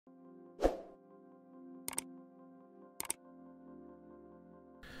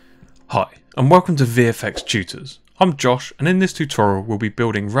Hi, and welcome to VFX Tutors. I'm Josh, and in this tutorial we'll be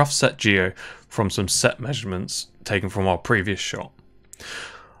building rough set geo from some set measurements taken from our previous shot.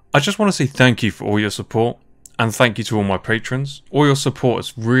 I just want to say thank you for all your support, and thank you to all my patrons. All your support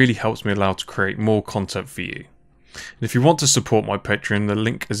has really helps me allow to create more content for you. And if you want to support my Patreon, the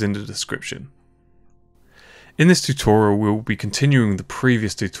link is in the description. In this tutorial we'll be continuing the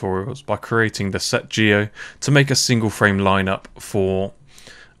previous tutorials by creating the set geo to make a single frame lineup for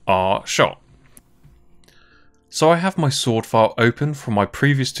our shot. So I have my sword file open from my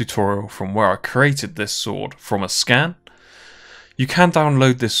previous tutorial from where I created this sword from a scan. You can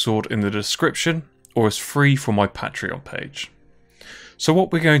download this sword in the description or it's free from my Patreon page. So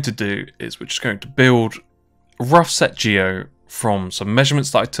what we're going to do is we're just going to build a rough set geo from some measurements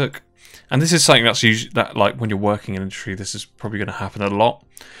that I took, and this is something that's usually like when you're working in industry, this is probably going to happen a lot.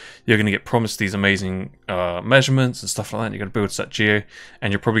 You're going to get promised these amazing measurements and stuff like that. You're going to build set geo,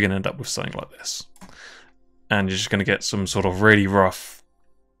 and you're probably going to end up with something like this. And you're just going to get some sort of really rough,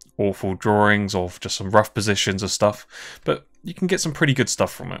 awful drawings of just some rough positions of stuff. But you can get some pretty good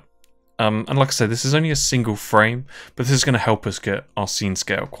stuff from it. And like I said, this is only a single frame, but this is going to help us get our scene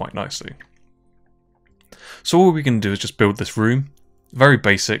scale quite nicely. So all we can do is just build this room. Very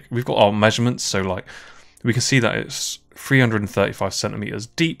basic. We've got our measurements, so like we can see that it's 335 centimeters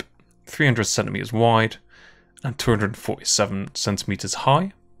deep, 300 centimeters wide, and 247 centimeters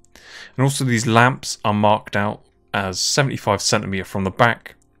high. And also these lamps are marked out as 75 centimeter from the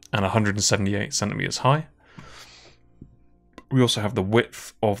back and 178 centimeters high. We also have the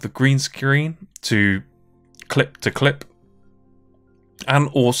width of the green screen to clip, and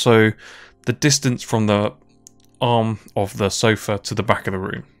also the distance from the arm of the sofa to the back of the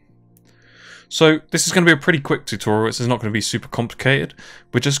room. So this is going to be a pretty quick tutorial. This is not going to be super complicated.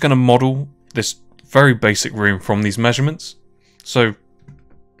 We're just going to model this very basic room from these measurements. So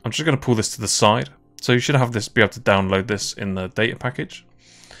I'm just going to pull this to the side. So you should have this, be able to download this in the data package.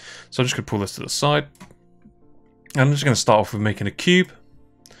 So I'm just going to pull this to the side. And I'm just going to start off with making a cube,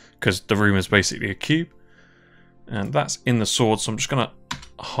 because the room is basically a cube. And that's in the sword, so I'm just going to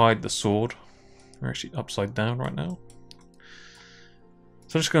hide the sword. We're actually upside down right now.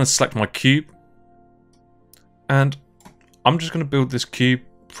 So I'm just going to select my cube. And I'm just going to build this cube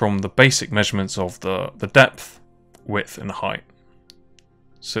from the basic measurements of the depth, width, and height.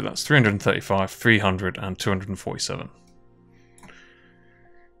 So that's 335, 300, and 247.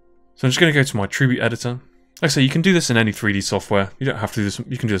 So I'm just going to go to my Tribute editor. Like I say, you can do this in any 3D software. You don't have to do this.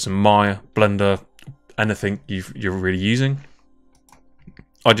 You can do this in Maya, Blender, anything you're really using.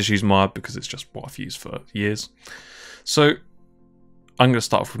 I just use Maya because it's just what I've used for years. So I'm going to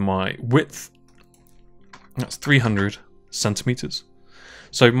start off with my width. That's 300 centimeters.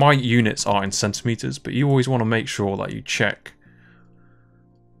 So my units are in centimeters, but you always want to make sure that you check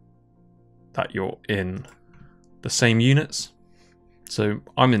that you're in the same units. So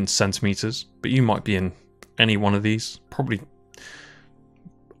I'm in centimeters, but you might be in any one of these. Probably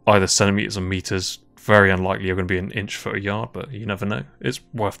either centimeters or meters. Very unlikely you're going to be an inch, foot, or yard, but you never know. It's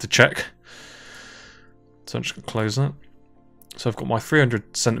worth to check. So I'm just going to close that. So I've got my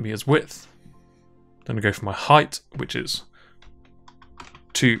 300 centimeters width. Then I go for my height, which is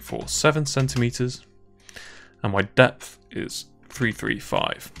 247 centimeters. And my depth is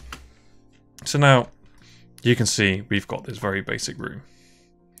 335. So now you can see we've got this very basic room.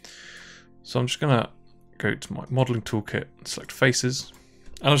 So I'm just going to go to my modeling toolkit and select faces.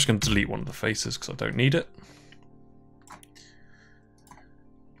 And I'm just going to delete one of the faces because I don't need it.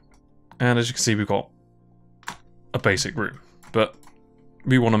 And as you can see, we've got a basic room, but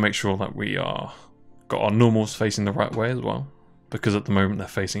we want to make sure that we got our normals facing the right way as well, because at the moment they're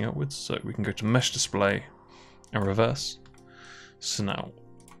facing outwards. So we can go to mesh display and reverse. So now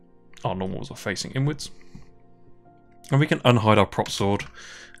our normals are facing inwards. And we can unhide our prop sword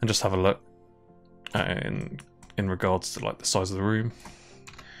and just have a look in regards to like the size of the room.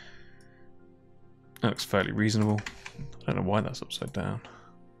 That looks fairly reasonable. I don't know why that's upside down.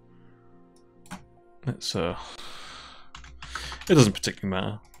 It doesn't particularly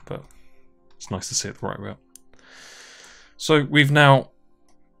matter, but it's nice to see it the right way up. So we've now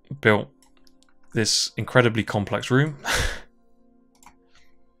built this incredibly complex room.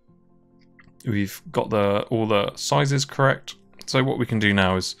 We've got all the sizes correct. So what we can do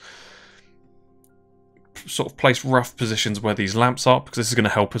now is sort of place rough positions where these lamps are, because this is going to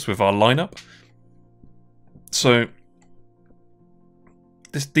help us with our lineup. So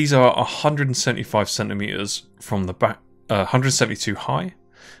these are 175 centimeters from the back, 172 high,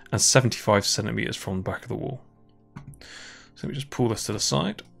 and 75 centimeters from the back of the wall. So let me just pull this to the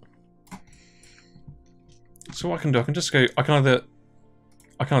side. So what I can do, I can either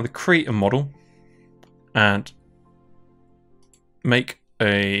I can either create a model and make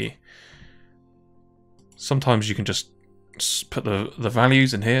a... Sometimes you can just put the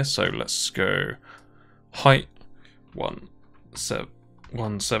values in here. So let's go height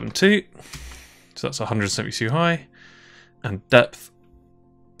 172. So that's 172 high. And depth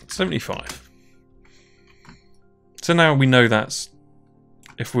 75. So now we know that's,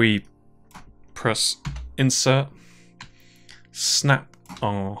 if we press insert, snap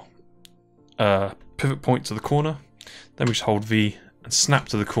our pivot point to the corner, then we just hold V and snap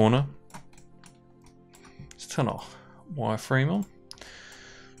to the corner. Let's turn our wireframe on.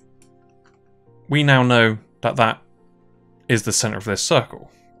 We now know that that is the center of this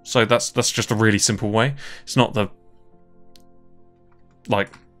circle. So that's just a really simple way. It's not the,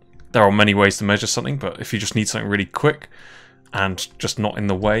 like, there are many ways to measure something, but if you just need something really quick and just not in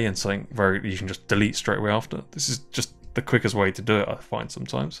the way and something you can just delete straight away after, this is just the quickest way to do it, I find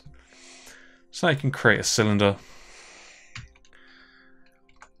sometimes. So now you can create a cylinder,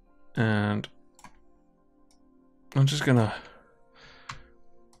 and I'm just gonna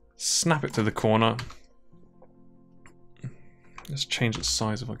snap it to the corner. Let's change its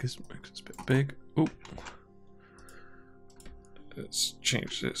size if I guess it's a bit big. Ooh. Let's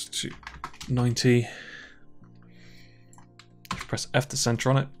change this to 90. Press F to center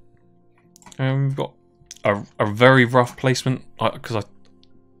on it. And we've got a very rough placement because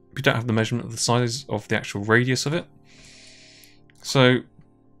we don't have the measurement of the size of the actual radius of it. So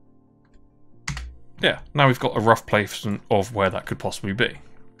yeah, now we've got a rough placement of where that could possibly be.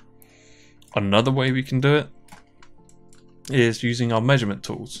 Another way we can do it is using our measurement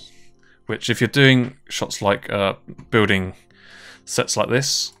tools, which if you're doing shots like building sets like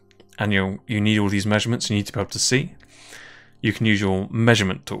this, and you need all these measurements, you need to be able to see, you can use your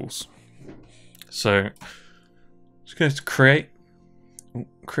measurement tools. So just go to create,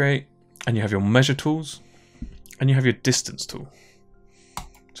 and you have your measure tools, and you have your distance tool.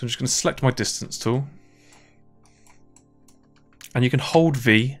 So I'm just going to select my distance tool, and you can hold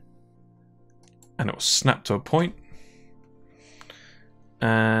V, and it will snap to a point.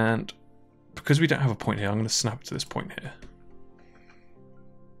 And because we don't have a point here, I'm going to snap to this point here.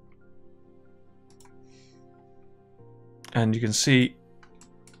 And you can see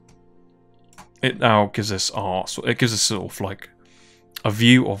it now gives us sort of like a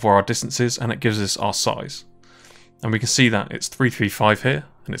view of where our distance is, and it gives us our size. And we can see that it's 335 here,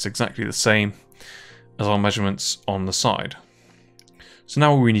 and it's exactly the same as our measurements on the side. So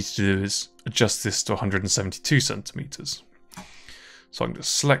now all we need to do is adjust this to 172 centimeters. So I can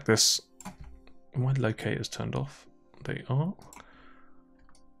just select this. My locators turned off. They are.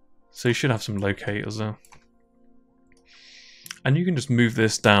 So you should have some locators there. And you can just move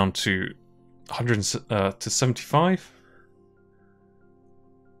this down to 75.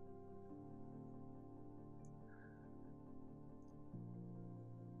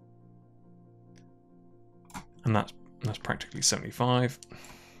 And that's practically 75.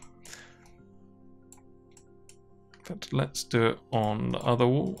 But let's do it on the other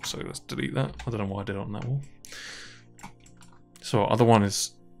wall. So let's delete that. I don't know why I did it on that wall. So our other one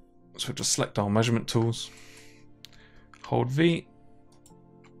is, so just select our measurement tools, hold V,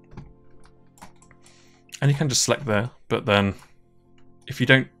 and you can just select there, but then if you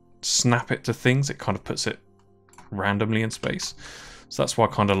don't snap it to things, it kind of puts it randomly in space. So that's why I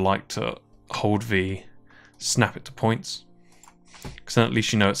kind of like to hold V, snap it to points, because then at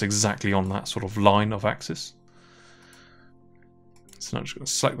least you know it's exactly on that sort of line of axis. So now I'm just going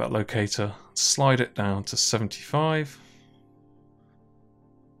to select that locator, slide it down to 75.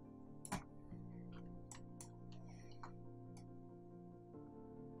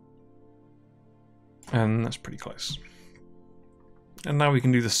 And that's pretty close. And now we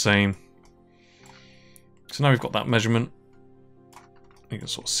can do the same. So now we've got that measurement. You can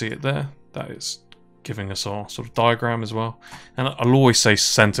sort of see it there. That is giving us our sort of diagram as well. And I'll always say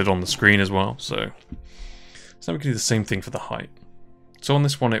centered on the screen as well. So now we can do the same thing for the height. So on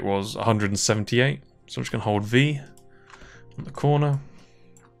this one it was 178. So I'm just going to hold V on the corner.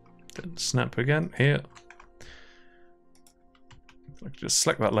 Then snap again here. I can just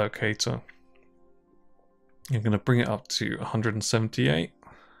select that locator. I'm going to bring it up to 178.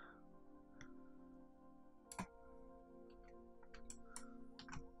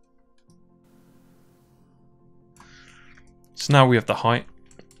 So now we have the height,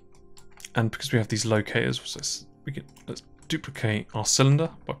 and because we have these locators, let's duplicate our cylinder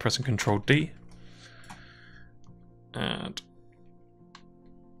by pressing Ctrl D, and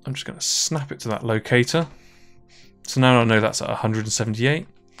I'm just going to snap it to that locator. So now I know that's at 178.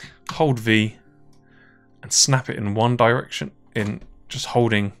 Hold V and snap it in one direction, in just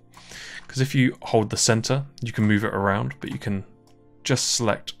holding, because if you hold the center, you can move it around, but you can just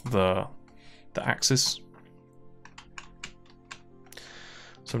select the axis.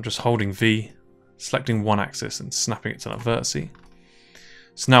 So I'm just holding V, selecting one axis and snapping it to that vertice.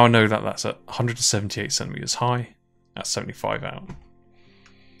 So now I know that that's at 178 centimeters high at 75 out.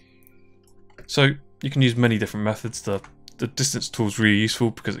 So you can use many different methods. The distance tool is really useful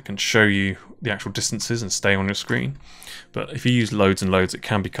because it can show you the actual distances and stay on your screen. But if you use loads and loads, it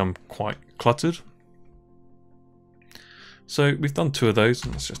can become quite cluttered. So we've done 2 of those,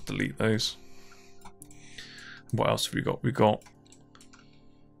 and let's just delete those. What else have we got? We've got,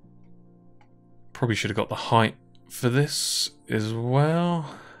 probably should have got the height for this as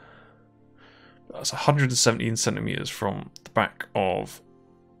well. That's 117 centimeters from the back of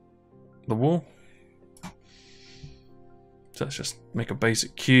the wall. So let's just make a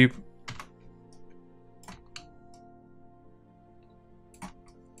basic cube.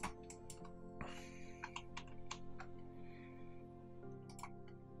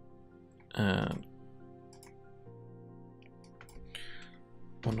 And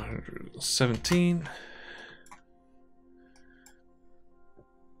 117.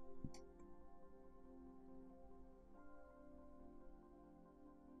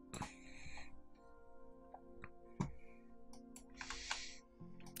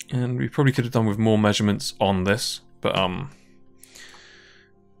 And we probably could have done with more measurements on this, but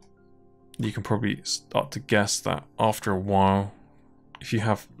you can probably start to guess that after a while, if you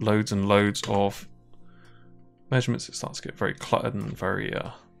have loads and loads of measurements, it starts to get very cluttered and very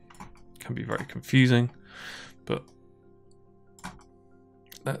can be very confusing. But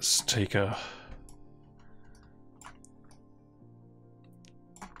let's take a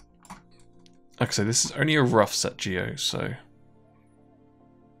like I say, this is only a rough set geo, so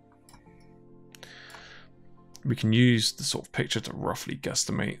we can use the sort of picture to roughly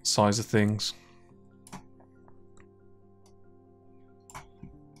guesstimate size of things.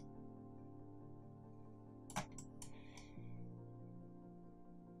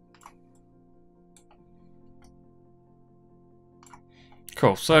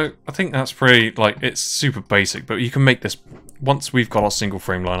 Cool, so I think that's pretty, like, it's super basic, but you can make this, once we've got our single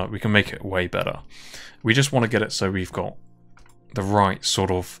frame lineup, we can make it way better. We just want to get it so we've got the right sort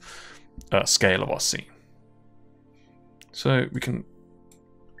of scale of our scene. So we can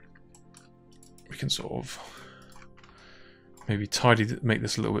sort of maybe make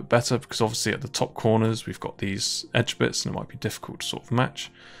this a little bit better, because obviously at the top corners we've got these edge bits and it might be difficult to sort of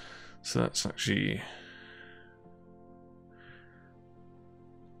match. So that's actually,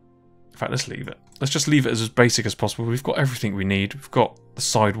 in fact, let's leave it. Let's just leave it as basic as possible. We've got everything we need. We've got the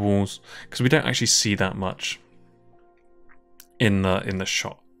side walls, because we don't actually see that much in the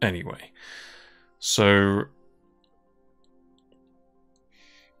shot anyway. So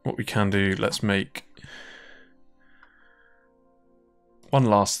what we can do, let's make one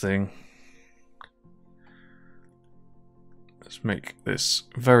last thing. Let's make this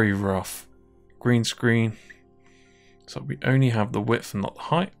very rough green screen, so we only have the width and not the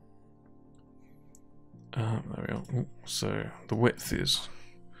height. There we go. Ooh, so the width is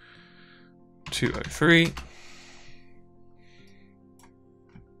 203.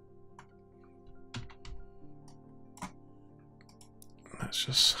 Let's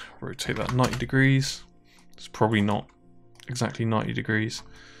just rotate that 90 degrees. It's probably not exactly 90 degrees,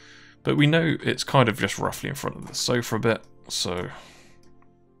 but we know it's kind of just roughly in front of the sofa a bit, so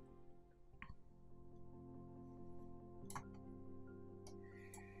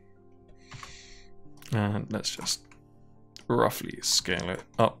and let's just roughly scale it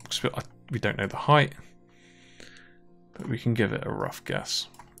up, because we don't know the height, but we can give it a rough guess.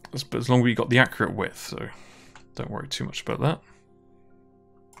 But as long as we got the accurate width, so don't worry too much about that.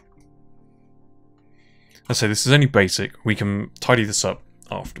 I say this is only basic. We can tidy this up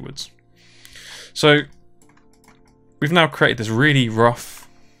afterwards. So we've now created this really rough,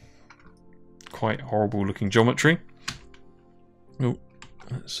 quite horrible looking geometry. Oh,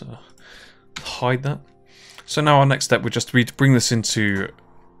 let's hide that. So now our next step would just be to bring this into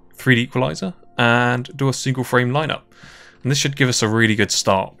 3D Equalizer and do a single frame lineup. And this should give us a really good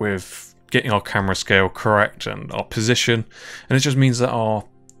start with getting our camera scale correct and our position. And it just means that our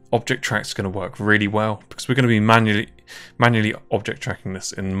object track is going to work really well, because we're going to be manually object tracking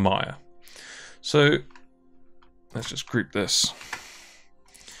this in Maya. So let's just group this.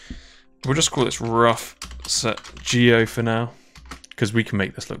 We'll just call this rough set geo for now, because we can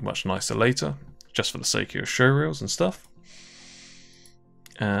make this look much nicer later, just for the sake of your showreels and stuff.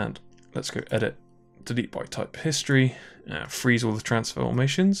 And let's go edit, delete by type history, freeze all the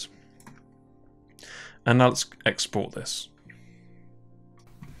transformations. And now let's export this.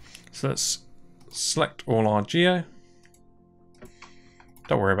 So let's select all our geo.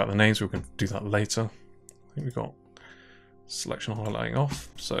 Don't worry about the names, we can do that later. I think we've got selection highlighting off.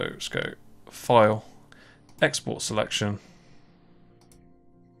 So let's go File, Export Selection.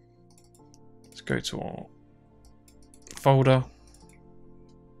 Let's go to our folder.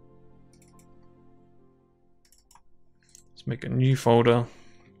 Let's make a new folder,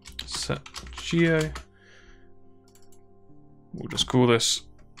 set geo. We'll just call this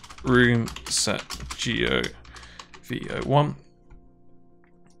room set geo v01.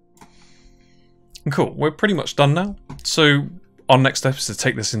 Cool, we're pretty much done now. So our next step is to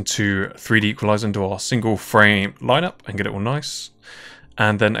take this into 3D Equalizer into our single frame lineup and get it all nice.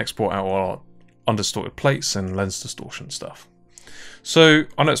 And then export out our undistorted plates and lens distortion stuff. So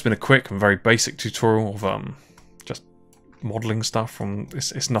I know it's been a quick and very basic tutorial of just modeling stuff from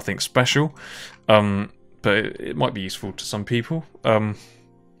this. It's nothing special, but it might be useful to some people.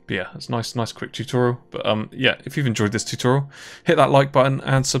 But yeah, it's nice quick tutorial. But yeah, if you've enjoyed this tutorial, hit that like button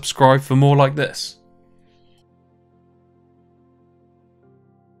and subscribe for more like this.